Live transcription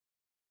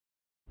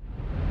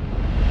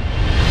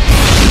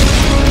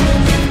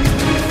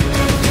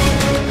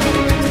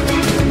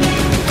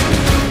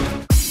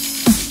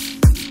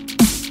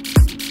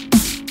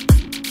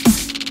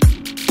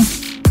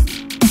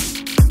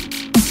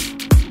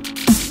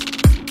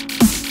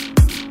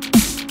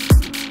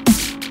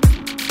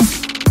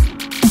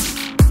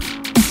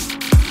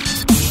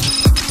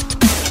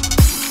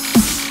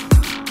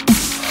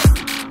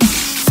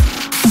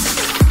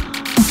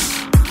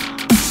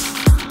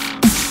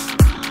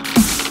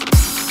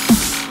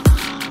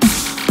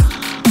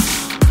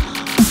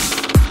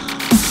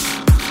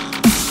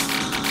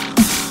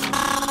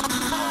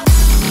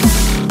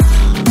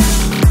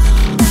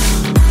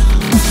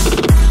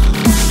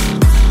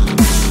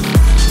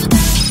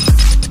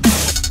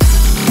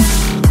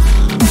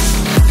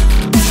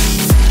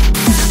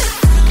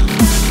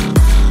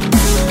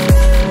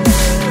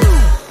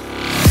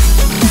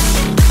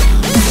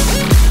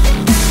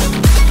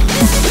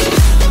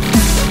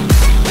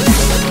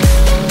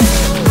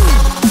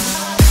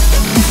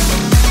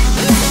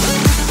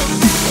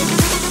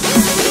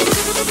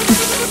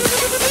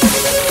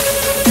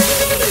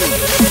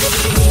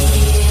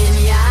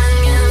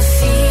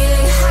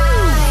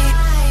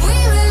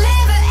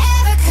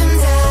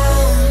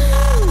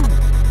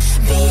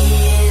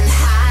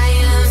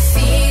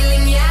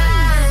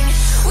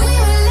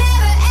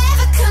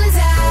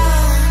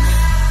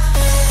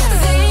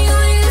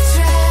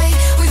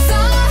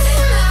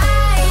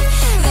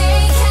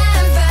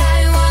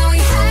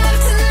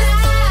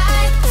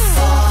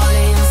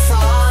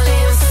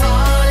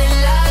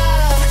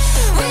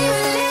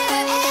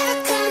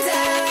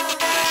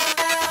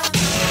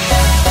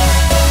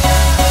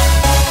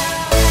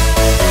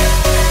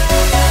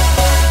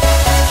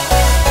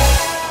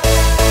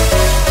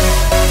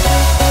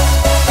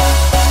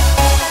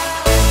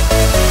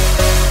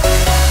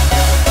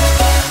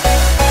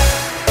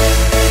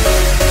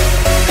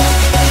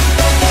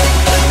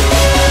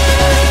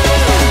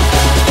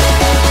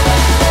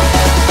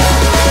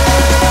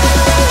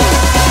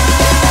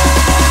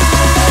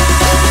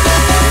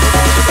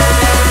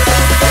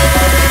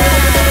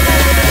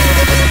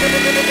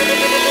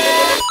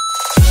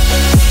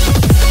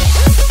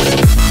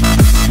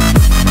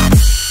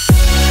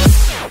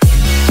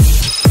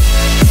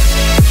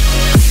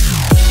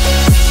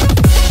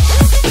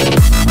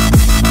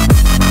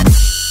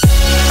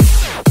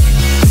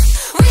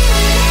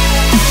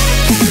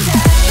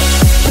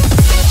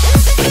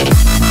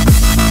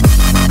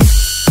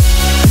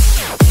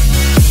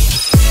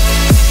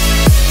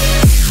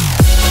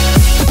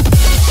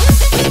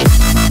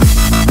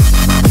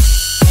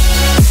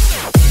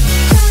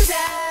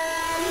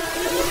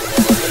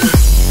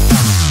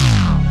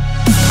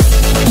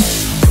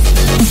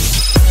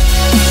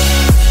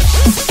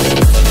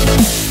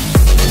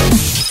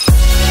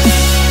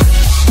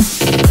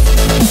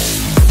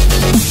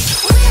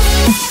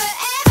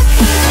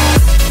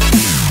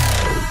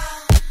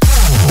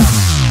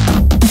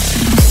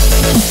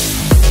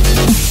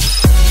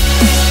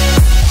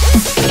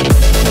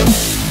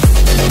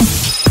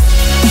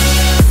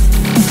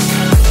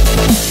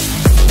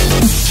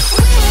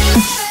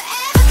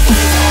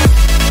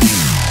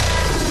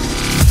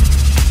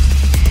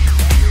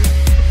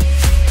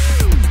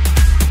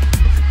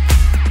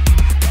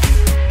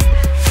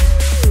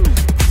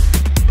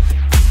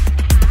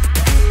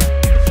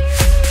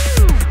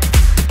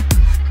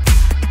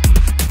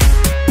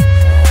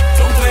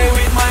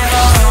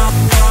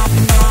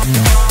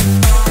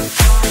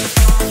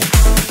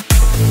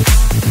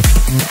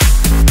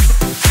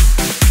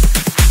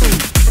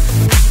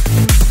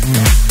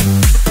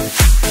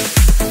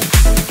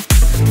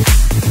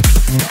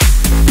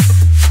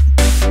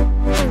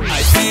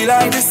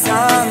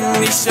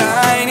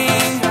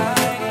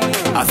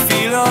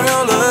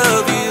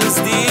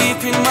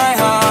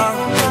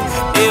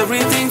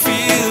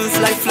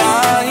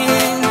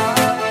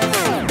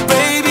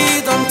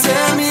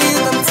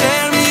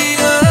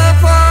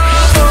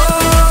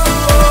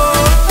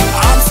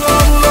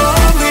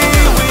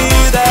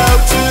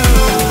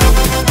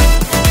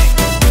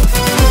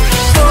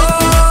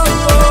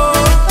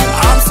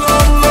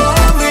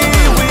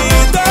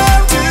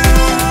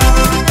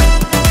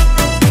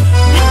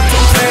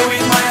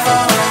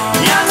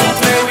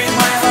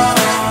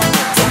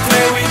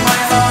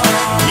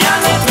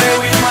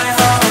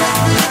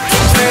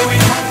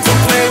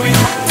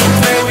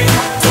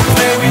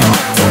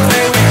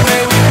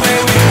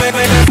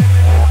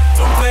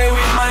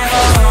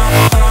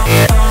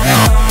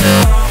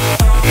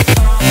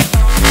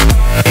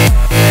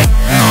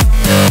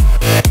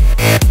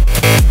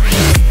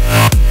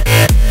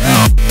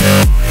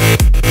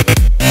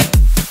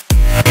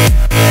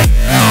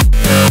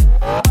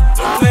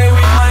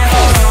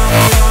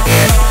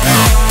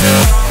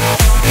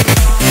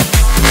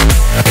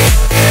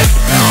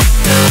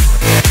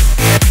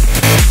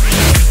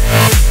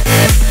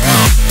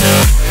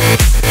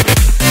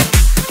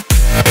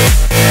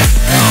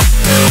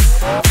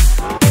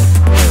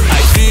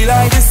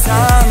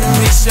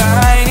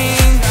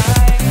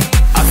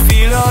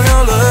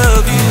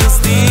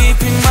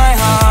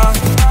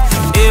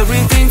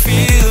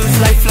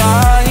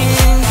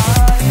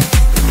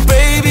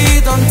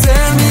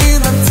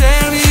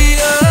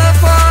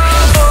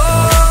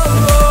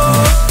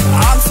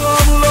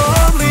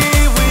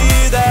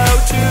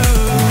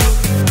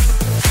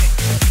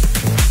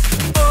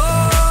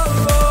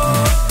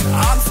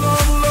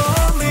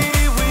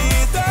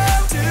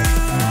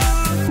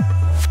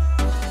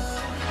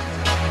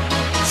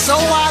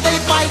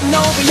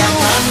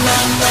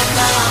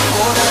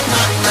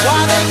Why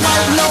they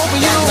fighting over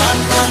you?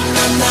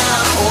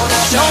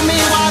 Show me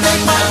why they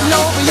fighting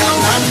over you.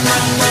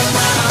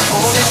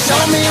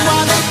 Show me why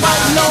they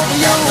fighting over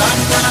you.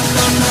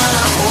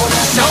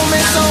 Show me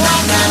so I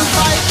can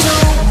fight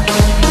too.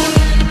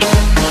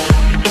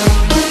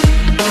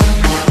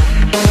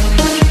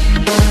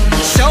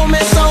 Show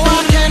me so I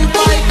can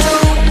fight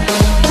too.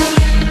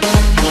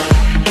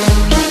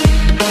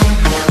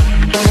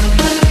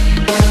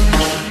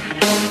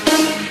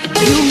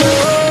 You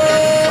know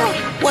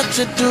what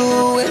you're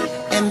doing,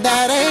 and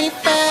that ain't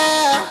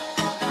fair.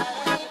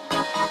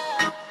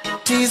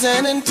 Tease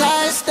and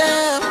entice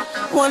them.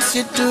 Once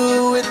you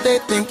do it, they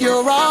think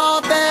you're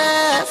all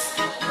best,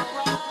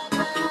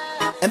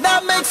 and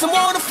that makes them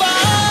wanna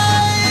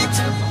fight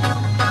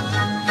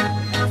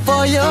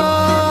for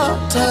your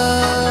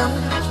touch,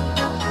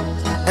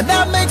 and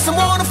that makes them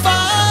wanna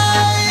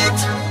fight,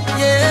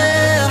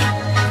 yeah,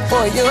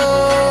 for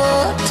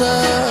your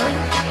touch.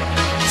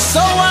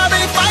 So why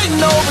they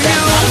fighting over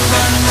you?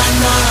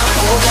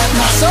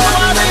 So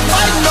why they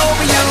fighting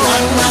over you?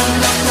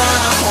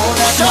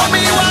 Show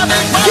me why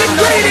they fighting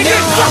over you. Get ready to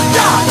get fucked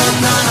up.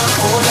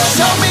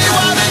 Show me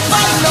why they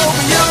fighting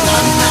over you.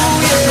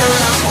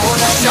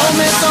 Show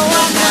me so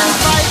I can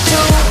fight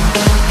too.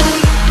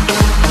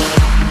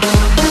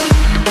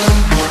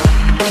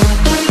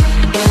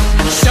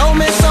 Show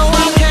me so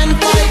I can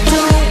fight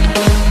too.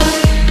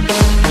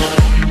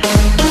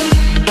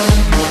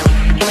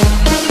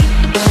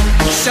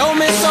 Show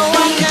me so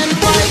I can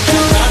fight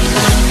too.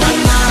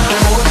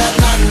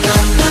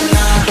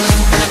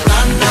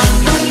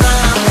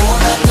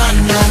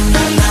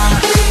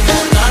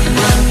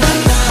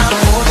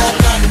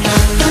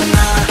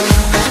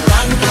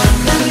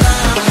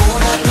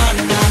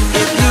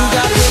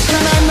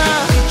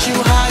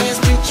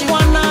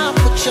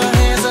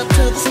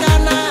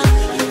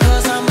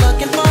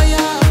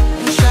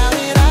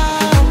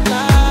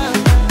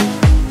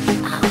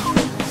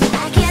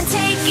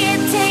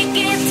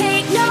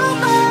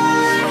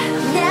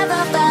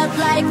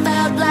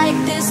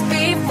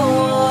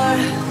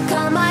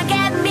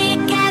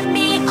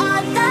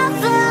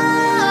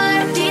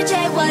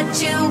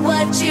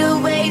 What you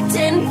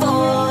waiting for?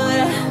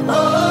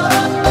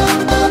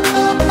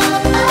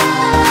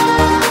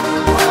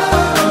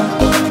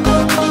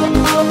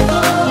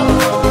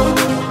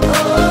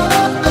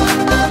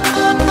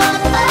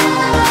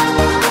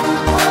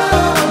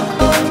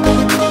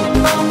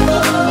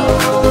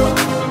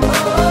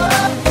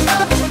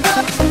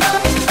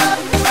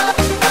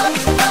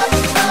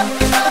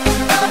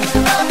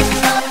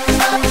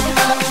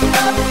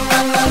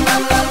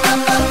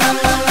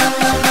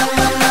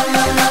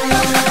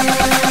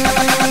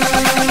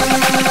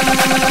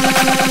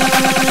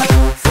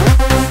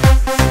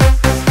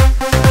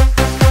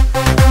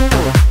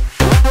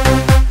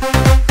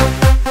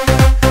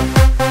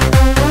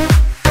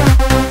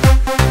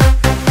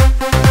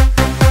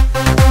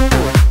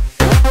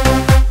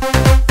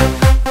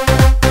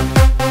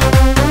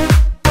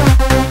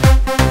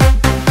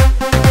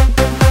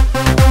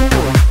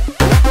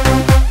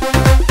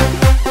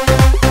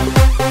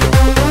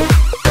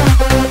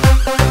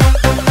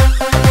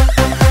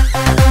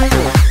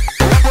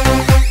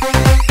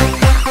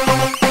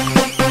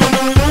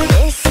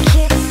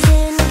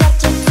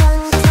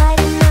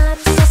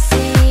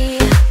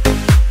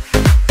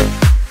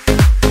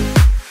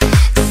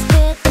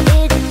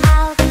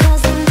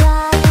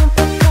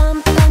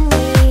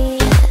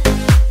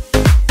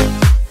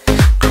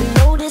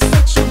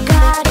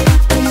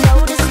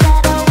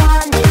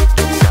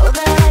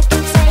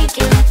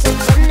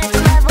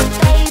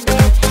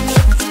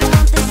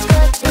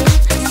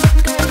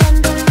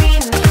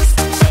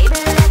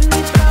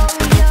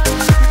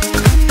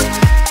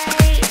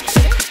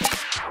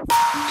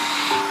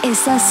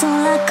 Esas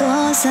son las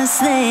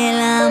cosas del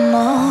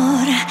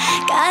amor.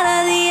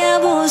 Cada día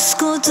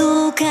busco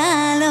tu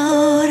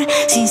calor,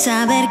 sin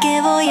saber qué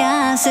voy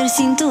a hacer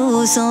sin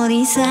tu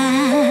sonrisa.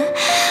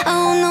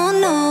 Oh no,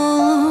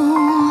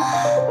 no.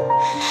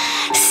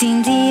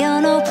 Sin ti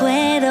yo no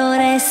puedo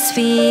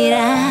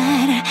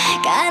respirar.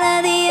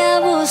 Cada día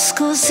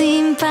busco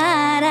sin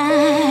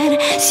parar.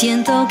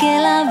 Siento que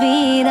la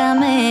vida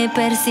me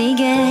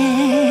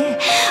persigue.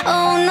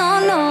 Oh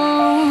no, no.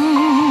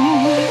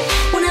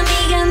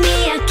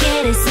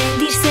 Quiere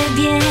sentirse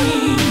bien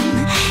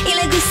y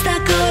le gusta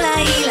cola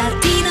y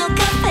latino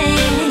café.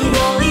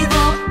 Voy,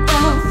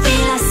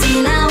 la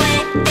sina we,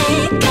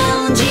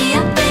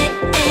 kaunjia pe,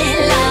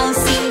 lao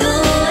sin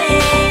due.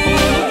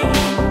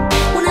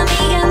 Una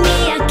amiga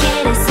mía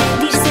quiere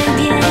sentirse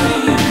bien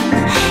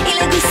y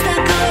le gusta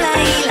cola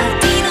y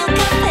latino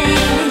café.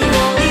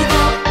 Voy,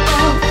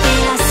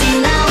 la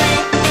sina we,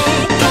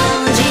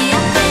 kaunjia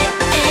pe,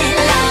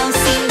 lao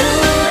sin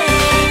due.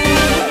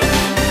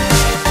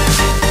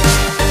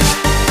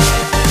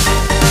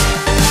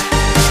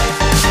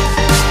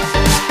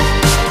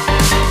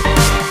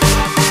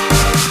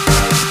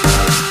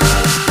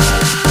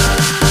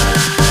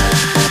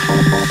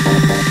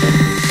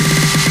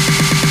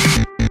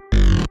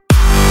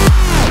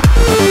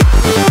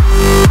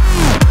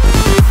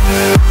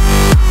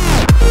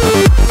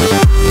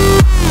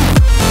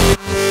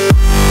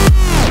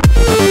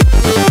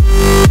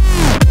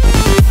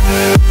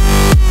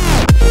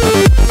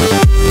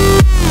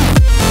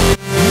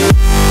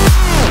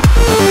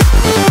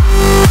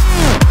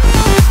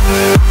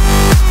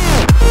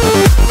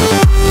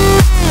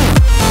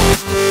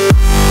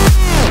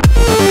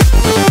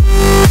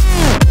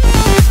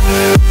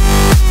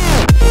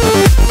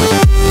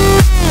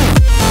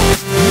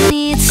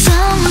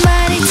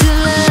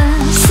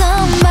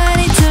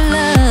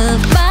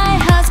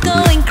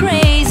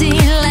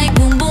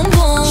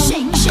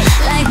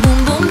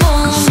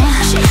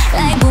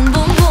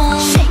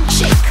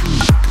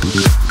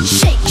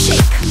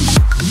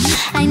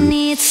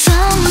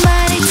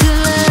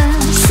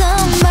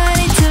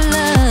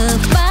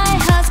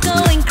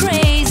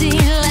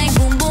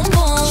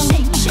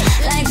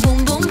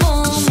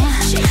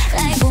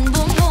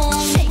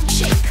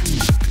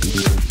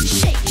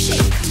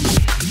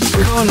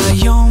 כל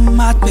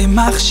היום את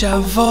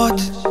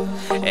במחשבות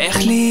איך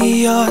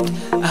להיות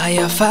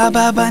היפה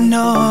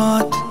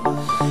בבנות,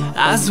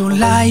 אז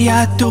אולי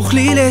את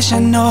תוכלי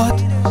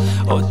לשנות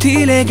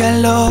אותי,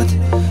 לגלות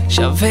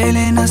שווה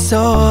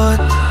לנסות.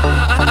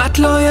 את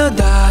לא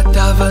יודעת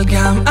אבל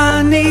גם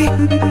אני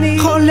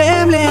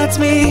חולם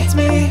לעצמי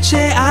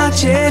שאת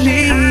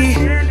שלי,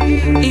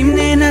 אם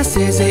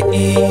ננסה זה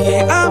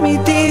יהיה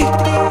אמיתי,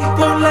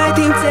 אולי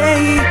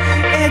תמצאי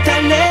את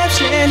הלב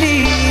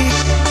שלי.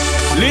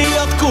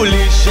 להיות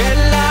כולי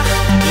שלך,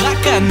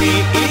 רק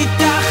אני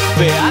איתך,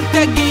 ואת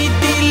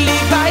תגידי לי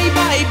ביי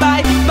ביי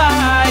ביי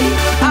ביי.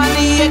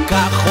 אני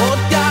אקח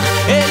אותך,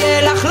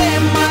 אלה לך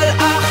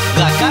למלאך,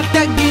 רק את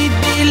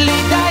תגידי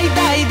לי די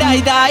די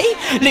די די.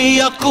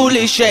 להיות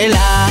כולי שלך,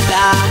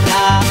 דה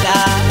דה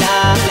דה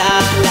דה דה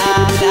דה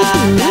דה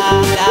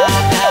דה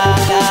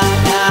דה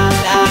דה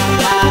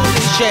דה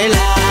כולי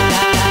שלך.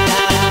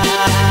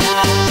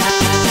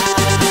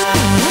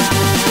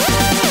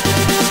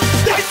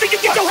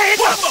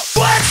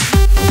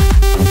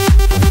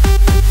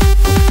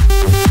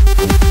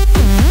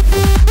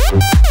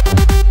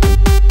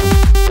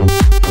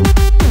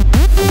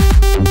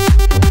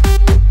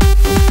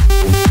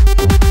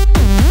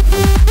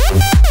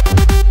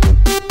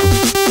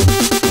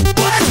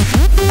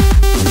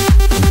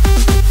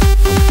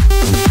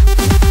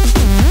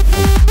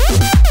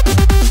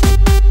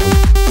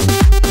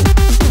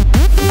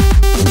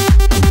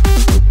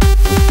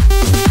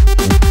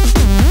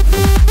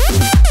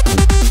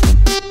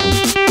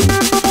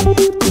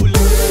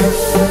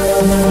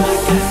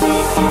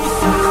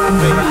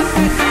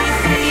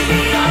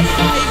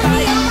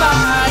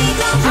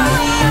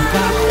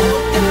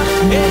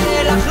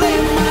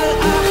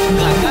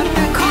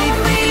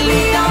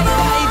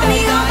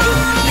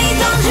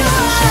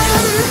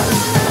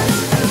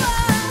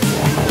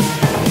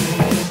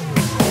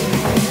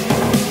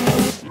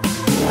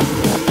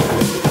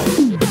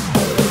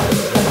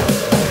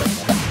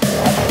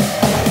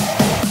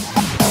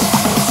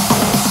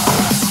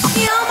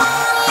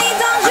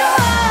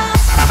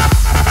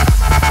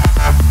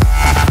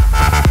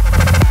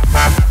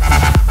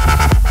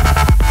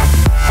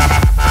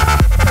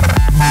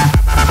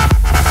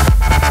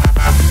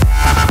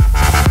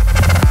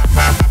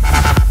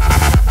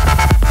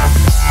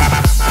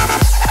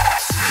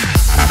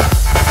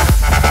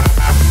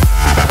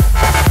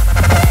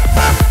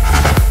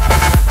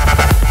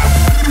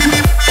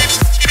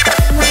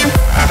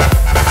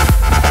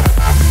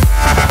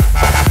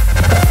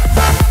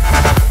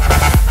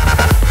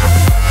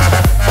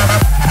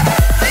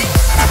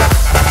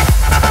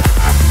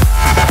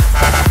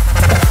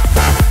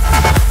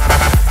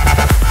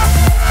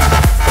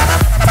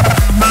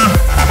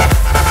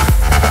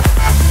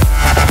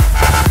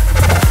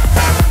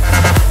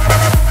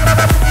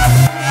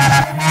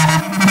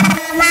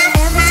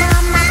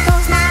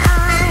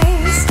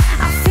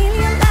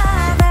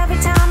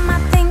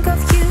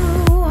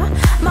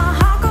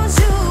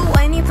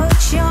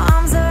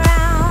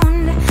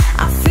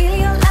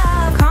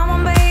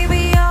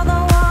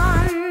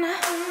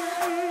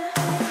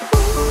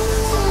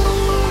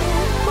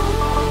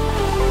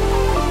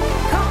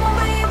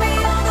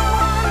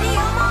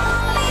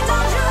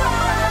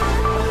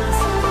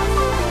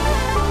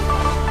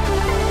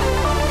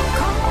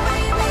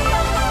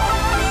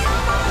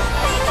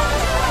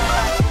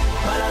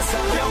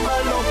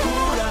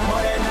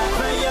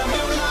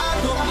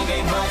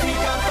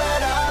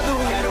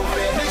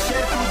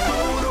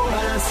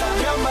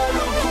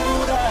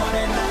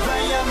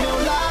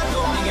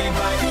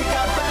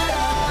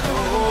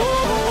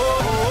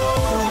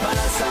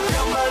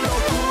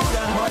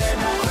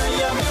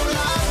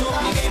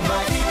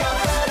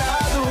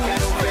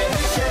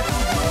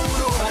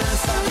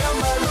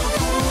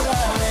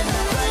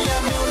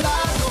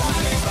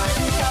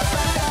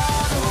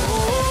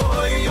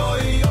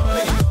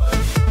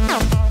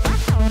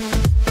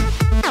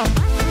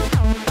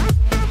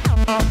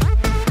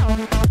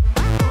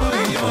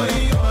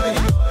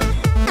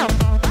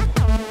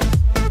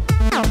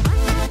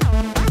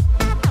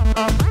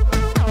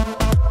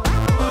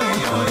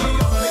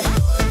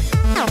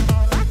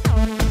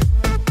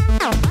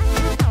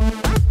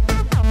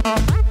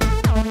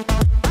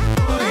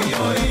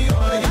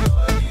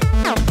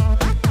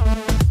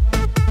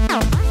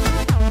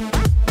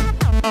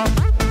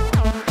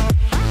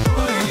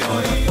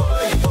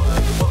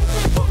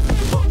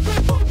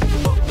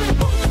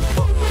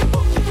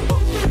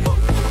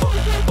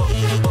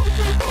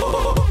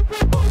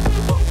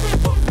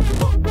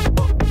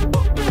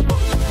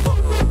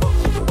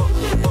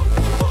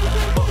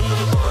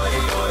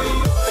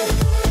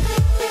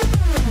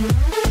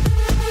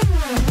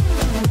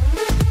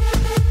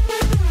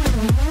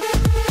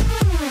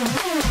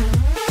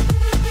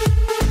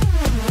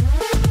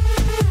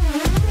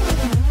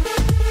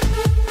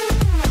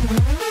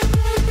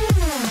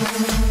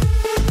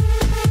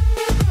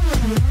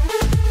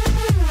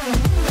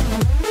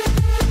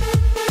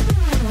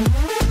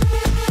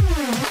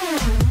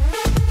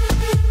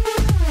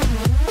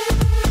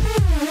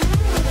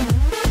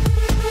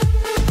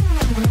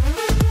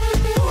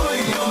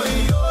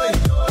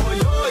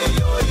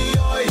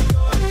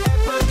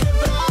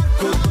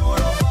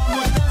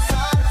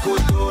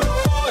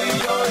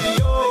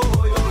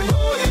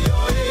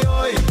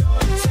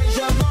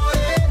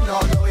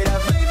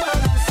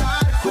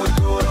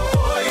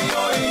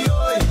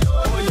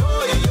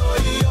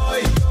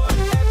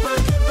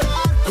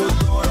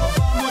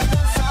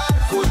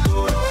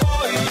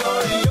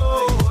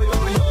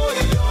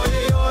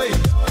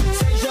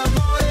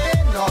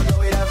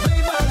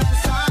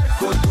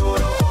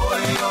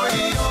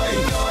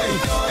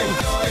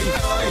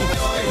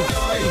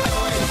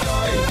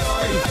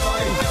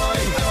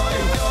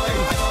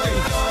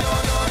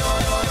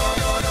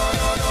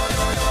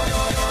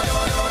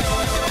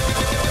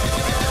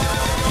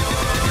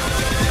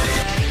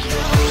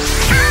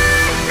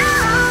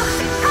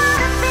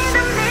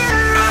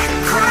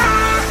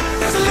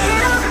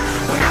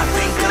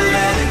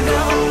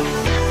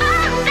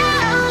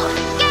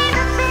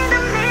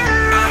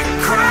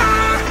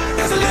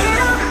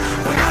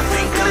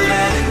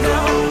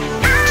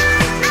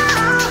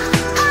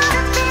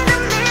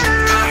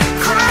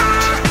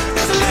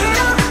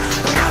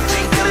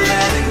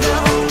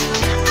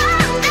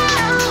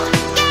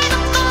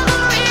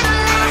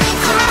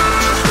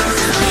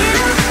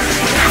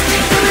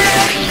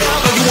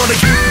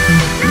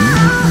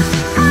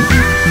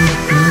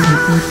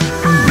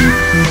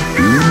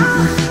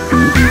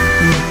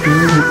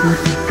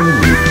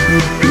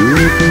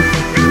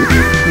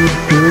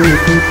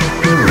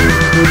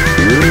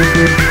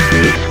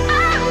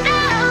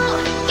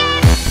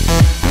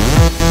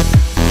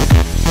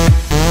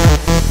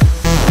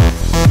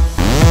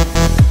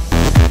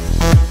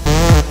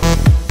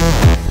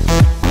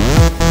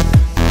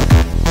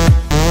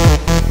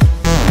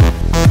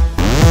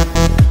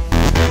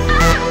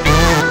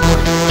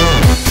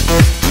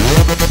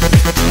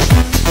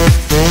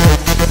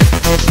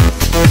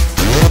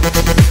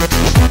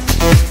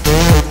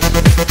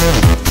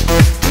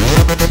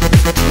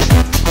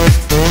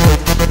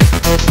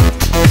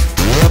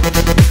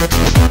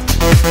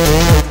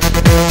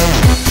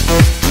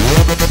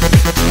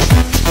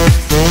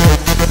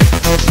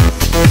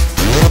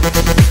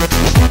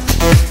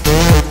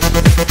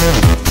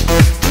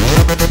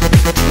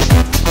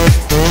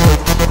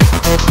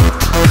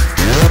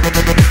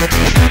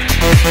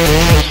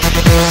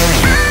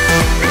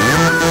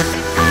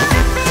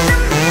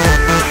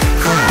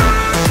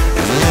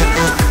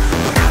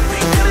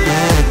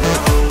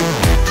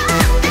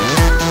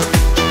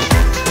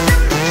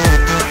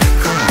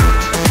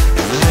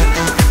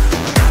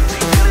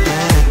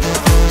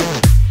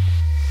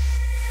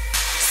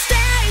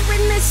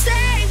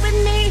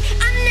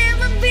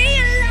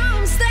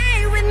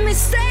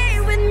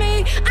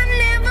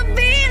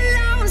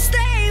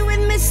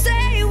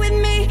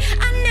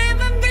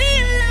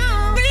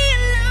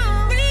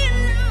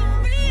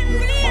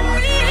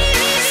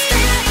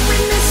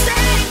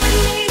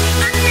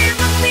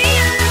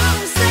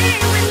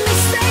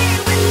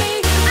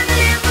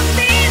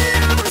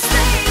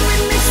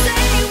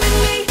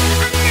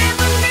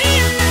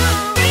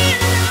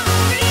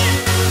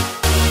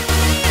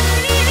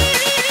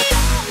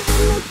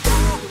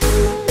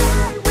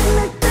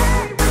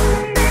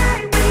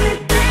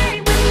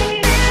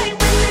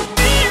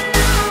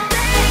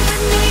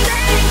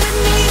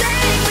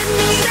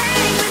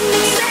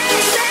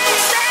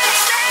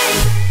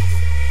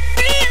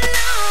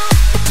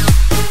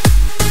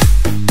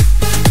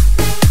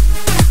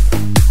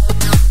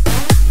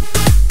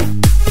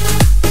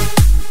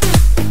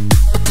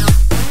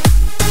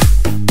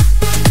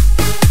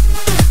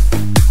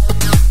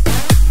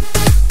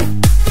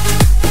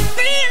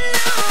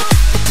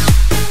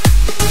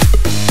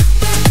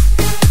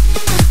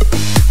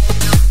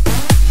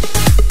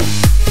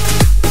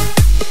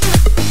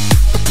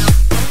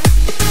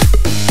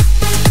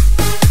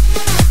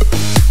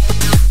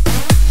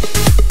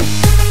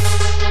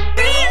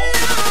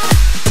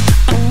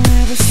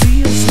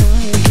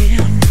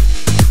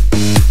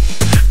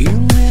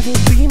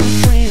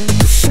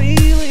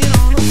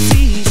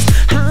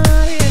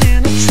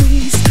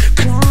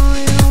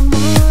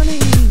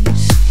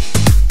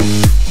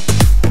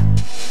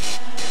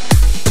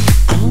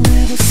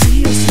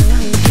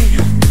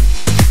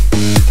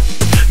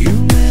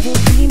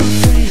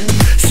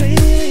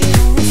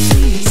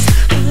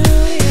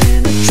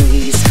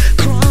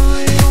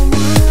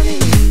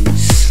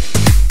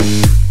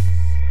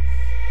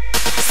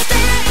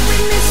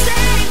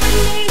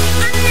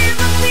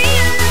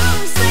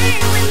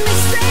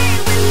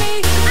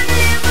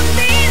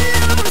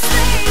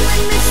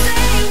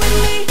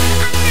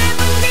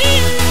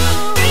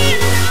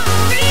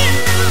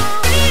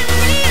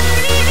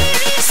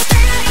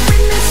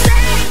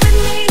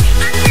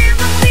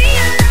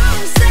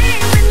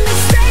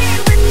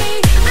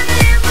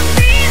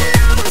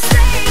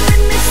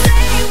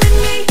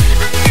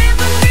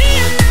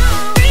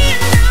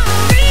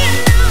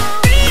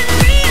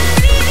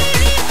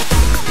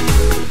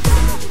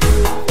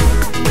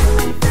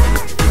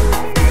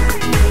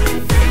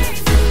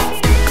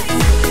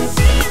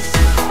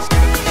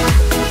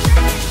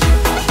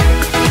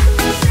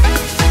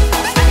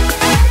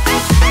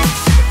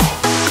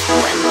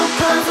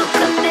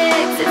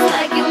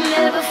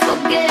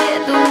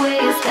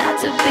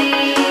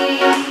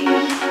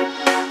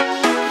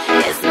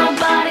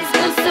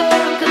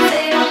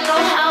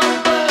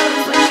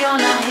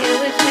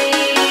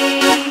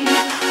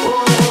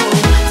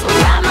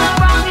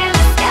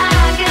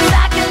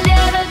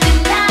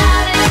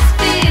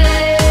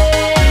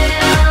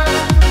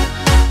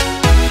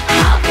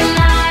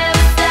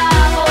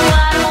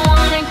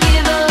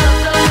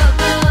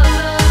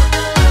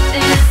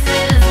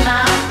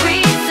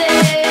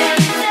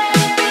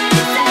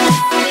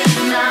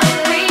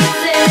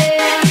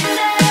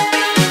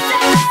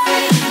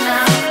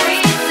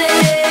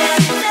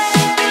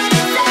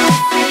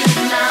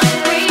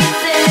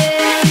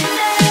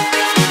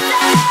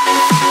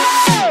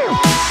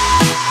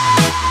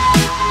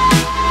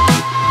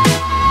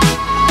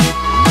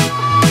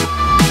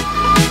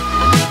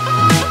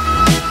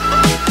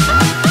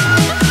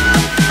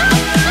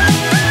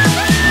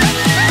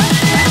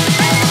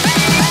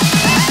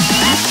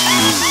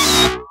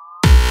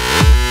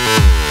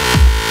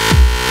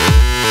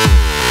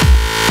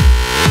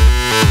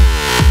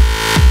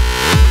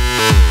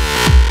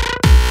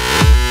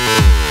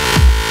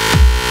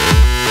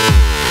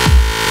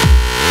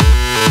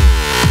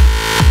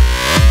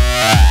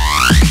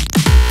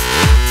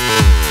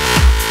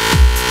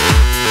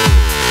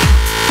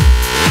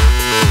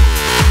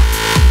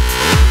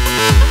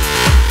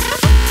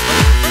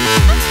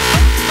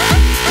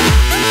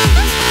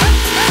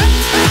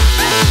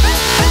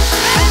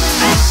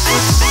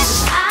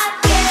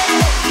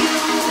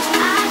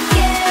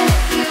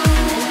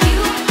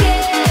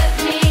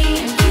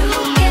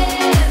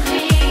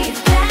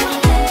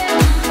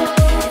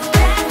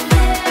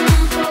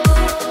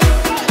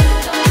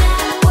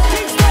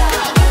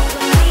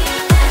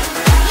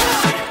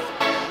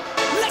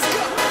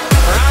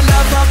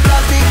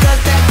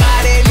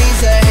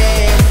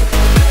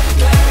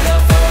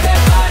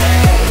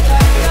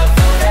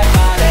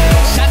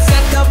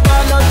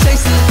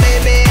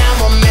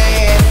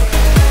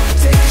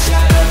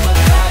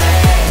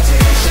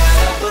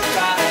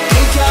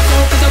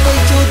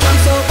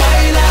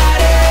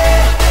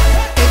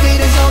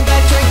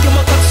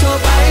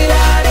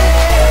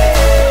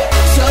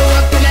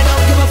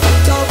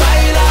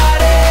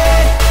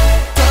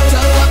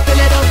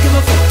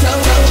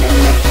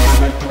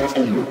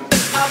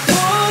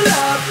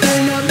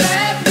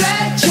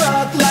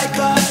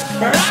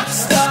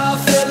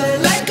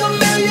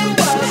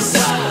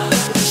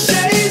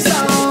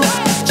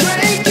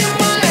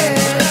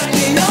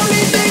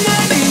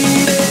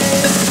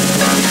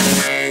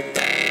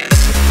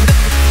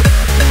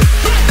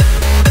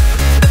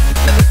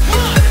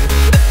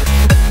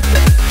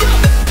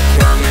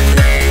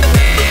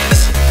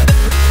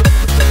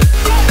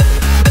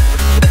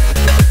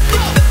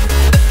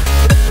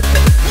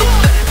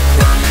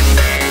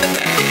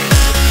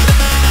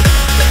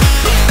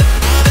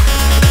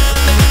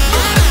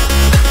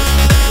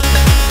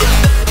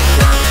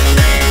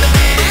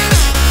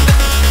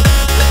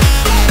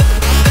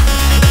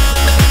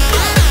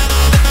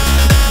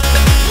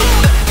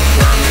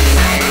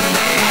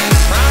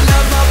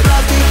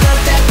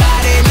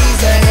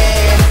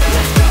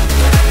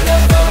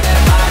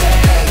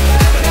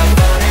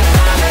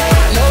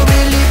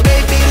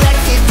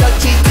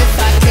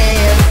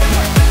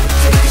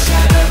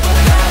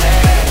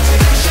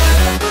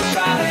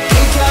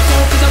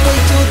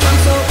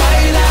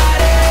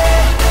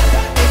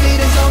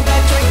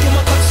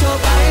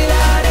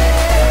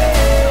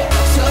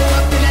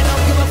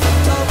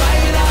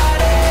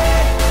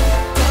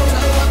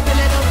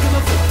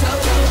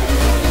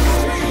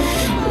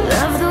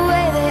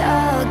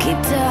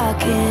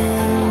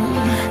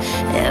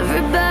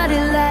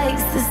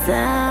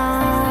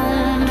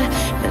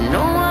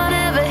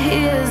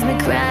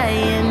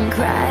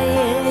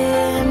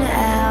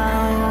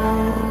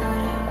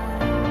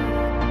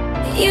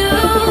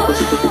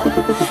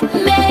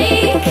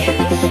 make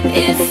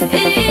it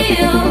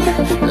feel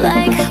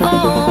like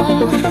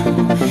home.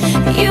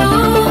 You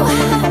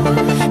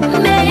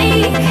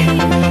make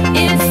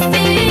it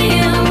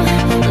feel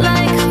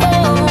like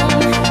home,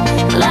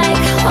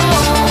 like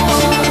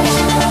home.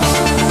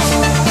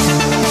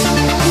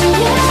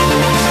 Yeah, like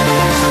home.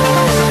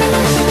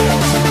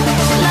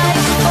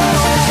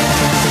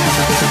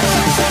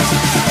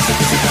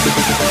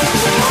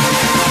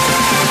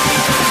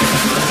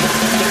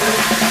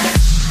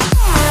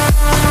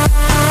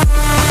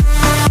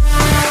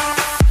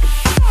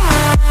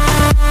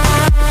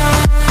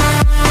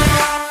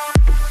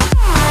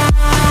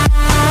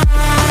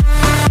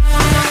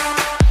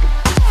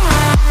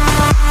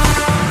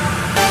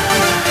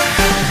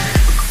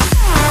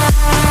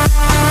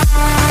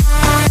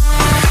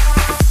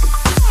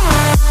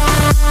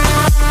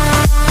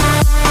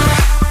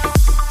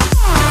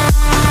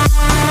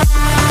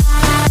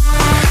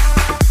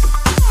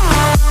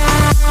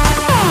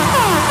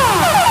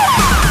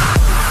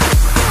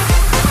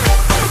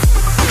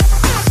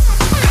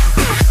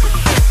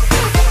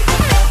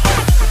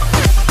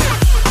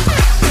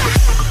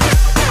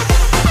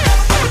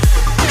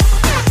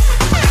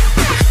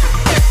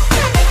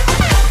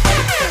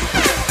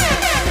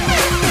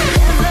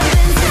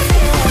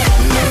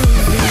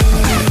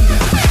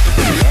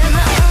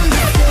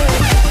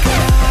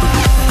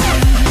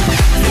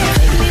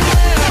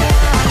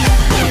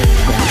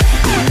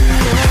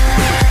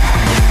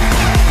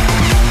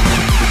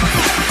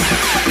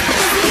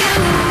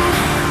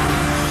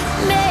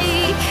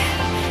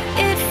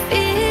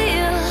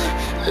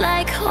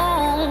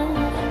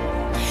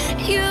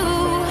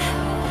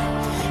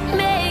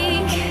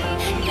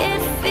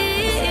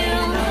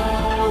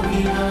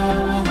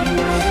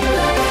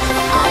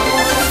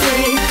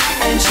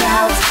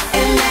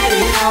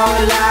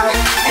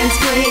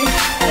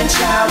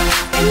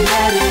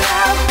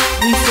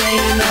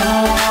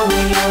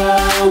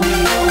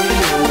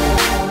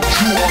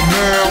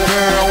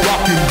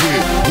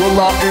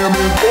 Will.i.am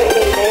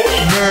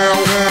now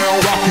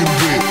rocking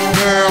with,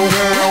 now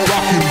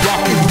rocking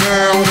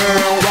now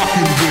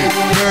rocking with,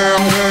 now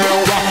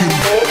rocking,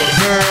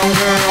 now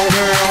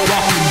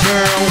rocking,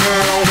 now.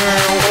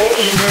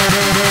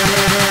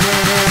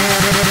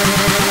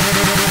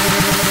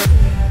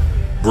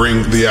 Bring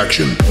the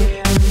action.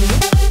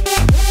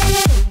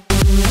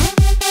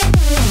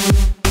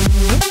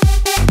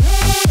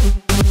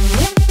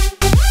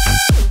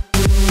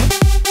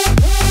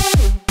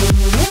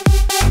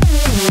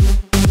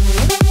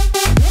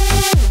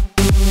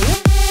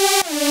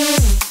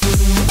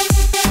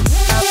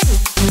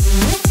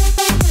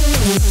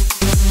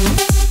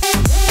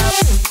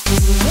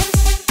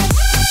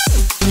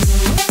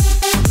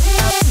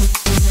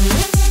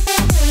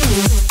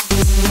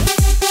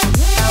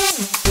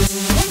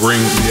 Bring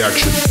the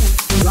action.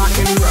 Rock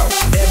and roll,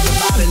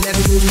 everybody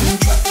let's move the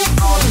truck.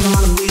 All the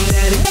time we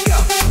let it go.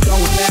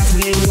 Going fast,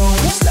 we ain't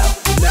going slow.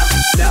 No,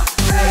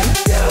 hey,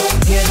 yo,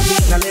 get the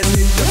beat, now let's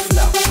hit the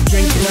flow.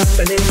 Drink it up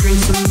and then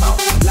drink some more.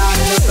 Light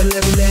it up and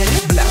let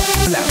it blow.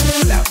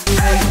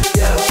 Hey,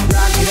 yo,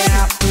 rock it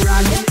out.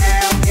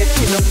 If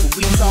you know what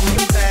we talking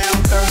about,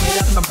 turn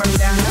it up and burn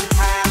down the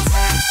house.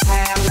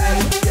 Hey,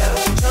 yo,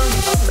 turn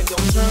it up and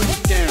don't turn it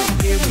down.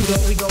 Here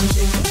we go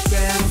shake the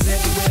ground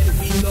everywhere that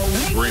we go.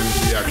 Bring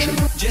the action.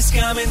 Just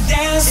come and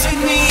dance with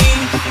me.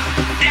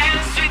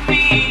 Dance with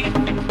me.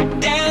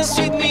 Dance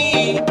with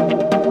me.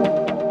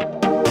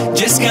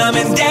 Just come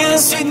and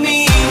dance with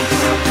me.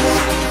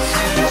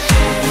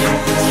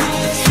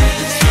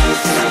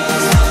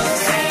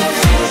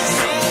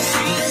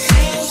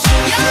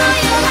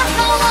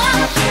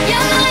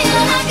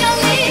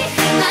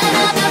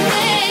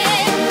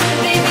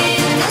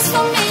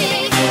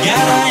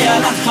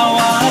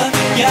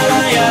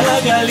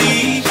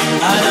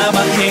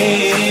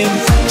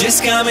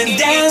 Just come and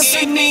dance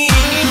with me.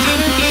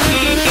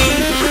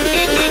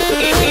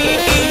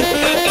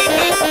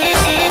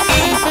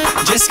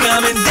 Just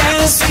come and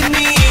dance with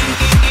me.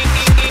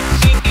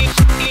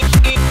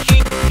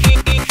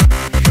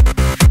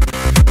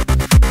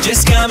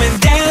 Just come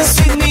and dance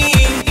with me.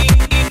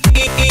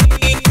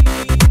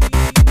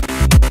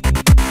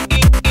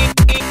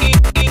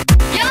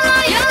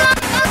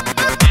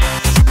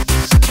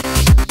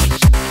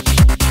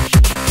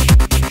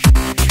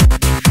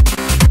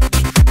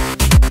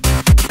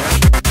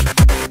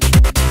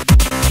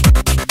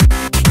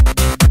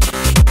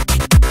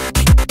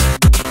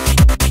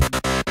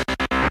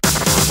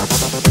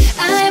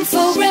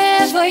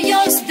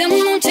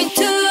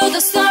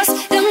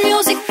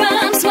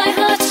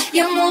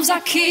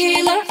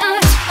 Killer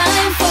art,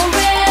 I'm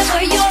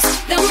forever yours.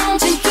 The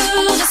mountain to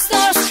the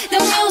stars, the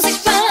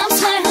music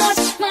pumps my heart,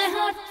 my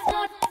heart.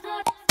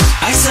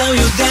 I saw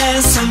you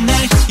dance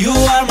tonight. You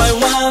are my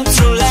one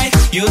true light.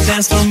 You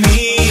dance for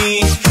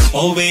me,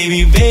 oh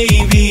baby,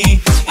 baby.